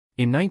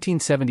In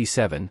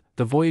 1977,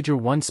 the Voyager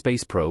 1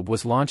 space probe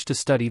was launched to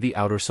study the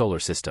outer solar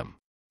system.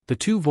 The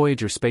two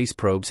Voyager space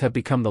probes have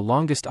become the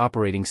longest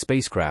operating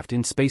spacecraft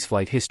in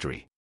spaceflight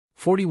history.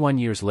 41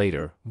 years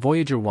later,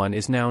 Voyager 1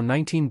 is now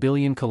 19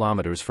 billion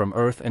kilometers from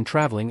Earth and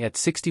traveling at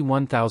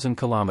 61,000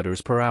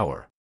 kilometers per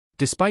hour.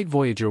 Despite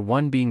Voyager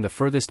 1 being the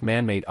furthest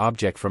man-made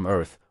object from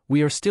Earth,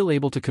 we are still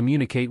able to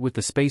communicate with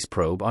the space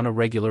probe on a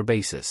regular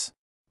basis.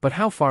 But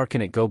how far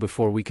can it go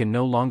before we can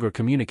no longer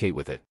communicate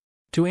with it?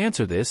 To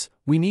answer this,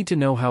 we need to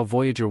know how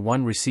Voyager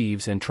 1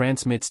 receives and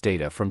transmits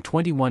data from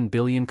 21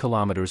 billion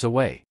kilometers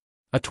away.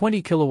 A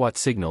 20 kilowatt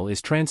signal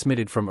is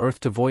transmitted from Earth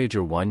to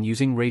Voyager 1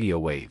 using radio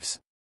waves.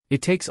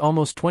 It takes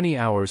almost 20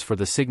 hours for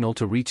the signal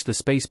to reach the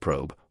space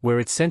probe, where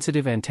its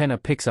sensitive antenna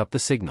picks up the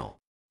signal.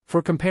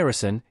 For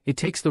comparison, it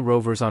takes the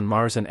rovers on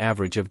Mars an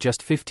average of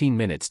just 15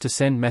 minutes to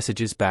send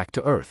messages back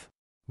to Earth.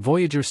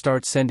 Voyager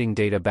starts sending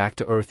data back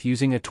to Earth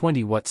using a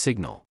 20-watt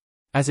signal.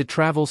 As it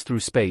travels through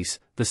space,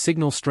 the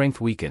signal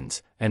strength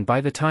weakens, and by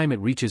the time it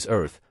reaches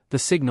Earth, the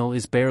signal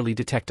is barely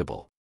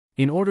detectable.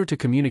 In order to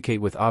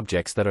communicate with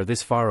objects that are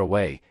this far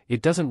away,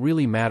 it doesn't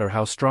really matter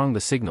how strong the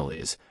signal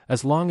is,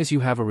 as long as you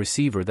have a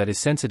receiver that is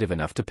sensitive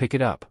enough to pick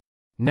it up.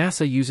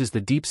 NASA uses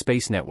the Deep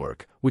Space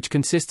Network, which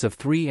consists of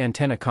 3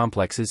 antenna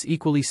complexes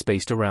equally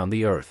spaced around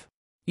the Earth.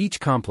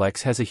 Each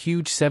complex has a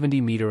huge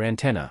 70-meter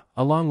antenna,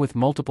 along with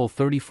multiple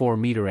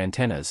 34-meter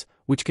antennas,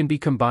 which can be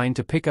combined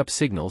to pick up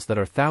signals that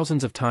are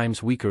thousands of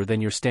times weaker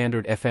than your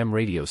standard FM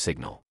radio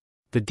signal.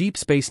 The Deep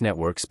Space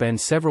Network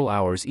spends several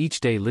hours each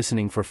day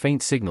listening for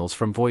faint signals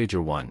from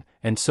Voyager 1,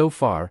 and so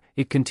far,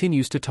 it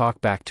continues to talk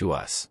back to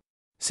us.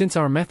 Since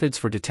our methods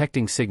for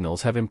detecting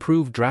signals have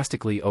improved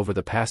drastically over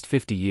the past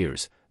 50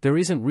 years, there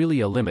isn't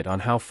really a limit on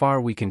how far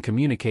we can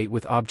communicate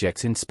with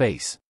objects in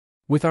space.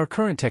 With our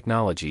current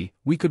technology,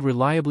 we could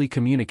reliably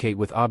communicate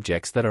with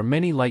objects that are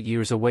many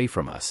light-years away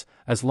from us,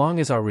 as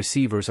long as our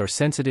receivers are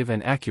sensitive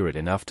and accurate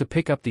enough to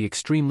pick up the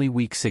extremely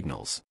weak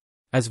signals.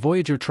 As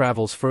Voyager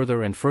travels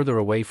further and further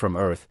away from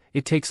Earth,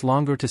 it takes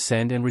longer to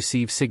send and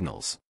receive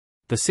signals.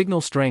 The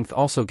signal strength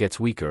also gets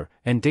weaker,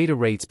 and data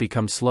rates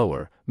become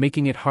slower,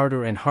 making it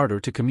harder and harder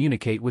to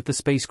communicate with the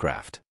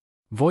spacecraft.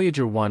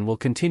 Voyager 1 will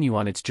continue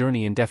on its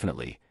journey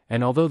indefinitely,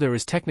 and although there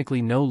is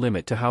technically no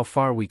limit to how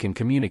far we can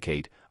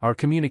communicate, our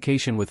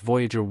communication with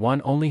Voyager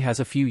 1 only has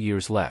a few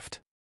years left.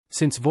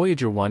 Since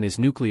Voyager 1 is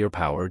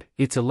nuclear-powered,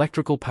 its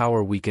electrical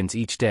power weakens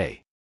each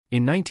day.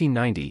 In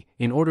 1990,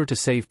 in order to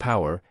save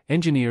power,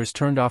 engineers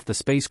turned off the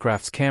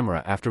spacecraft's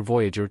camera after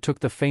Voyager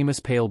took the famous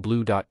pale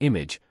blue dot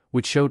image,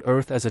 which showed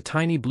Earth as a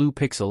tiny blue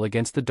pixel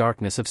against the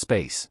darkness of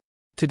space.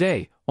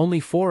 Today, only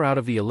 4 out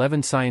of the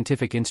 11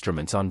 scientific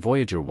instruments on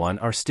Voyager 1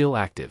 are still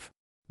active.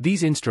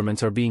 These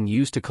instruments are being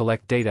used to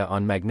collect data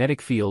on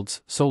magnetic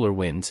fields, solar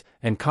winds,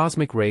 and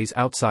cosmic rays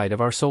outside of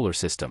our solar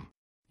system.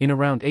 In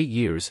around 8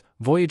 years,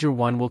 Voyager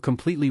 1 will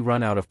completely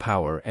run out of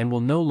power and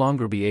will no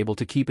longer be able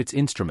to keep its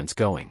instruments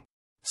going.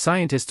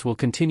 Scientists will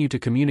continue to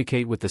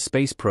communicate with the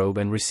space probe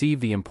and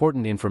receive the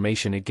important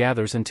information it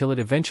gathers until it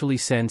eventually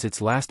sends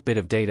its last bit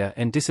of data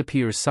and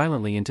disappears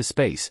silently into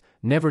space,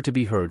 never to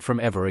be heard from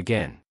ever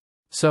again.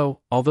 So,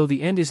 although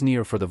the end is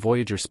near for the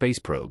Voyager space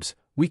probes,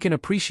 we can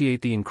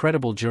appreciate the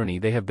incredible journey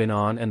they have been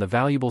on and the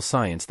valuable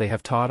science they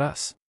have taught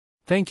us.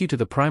 Thank you to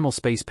the Primal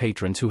Space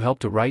patrons who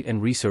helped to write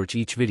and research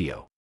each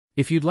video.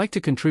 If you'd like to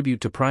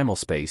contribute to Primal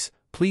Space,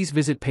 please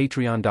visit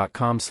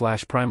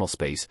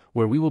patreon.com/primalspace,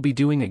 where we will be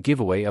doing a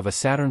giveaway of a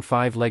Saturn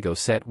V Lego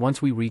set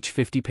once we reach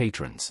 50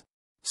 patrons.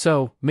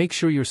 So, make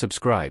sure you're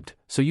subscribed,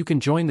 so you can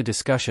join the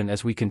discussion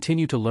as we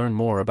continue to learn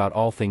more about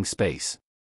all things space.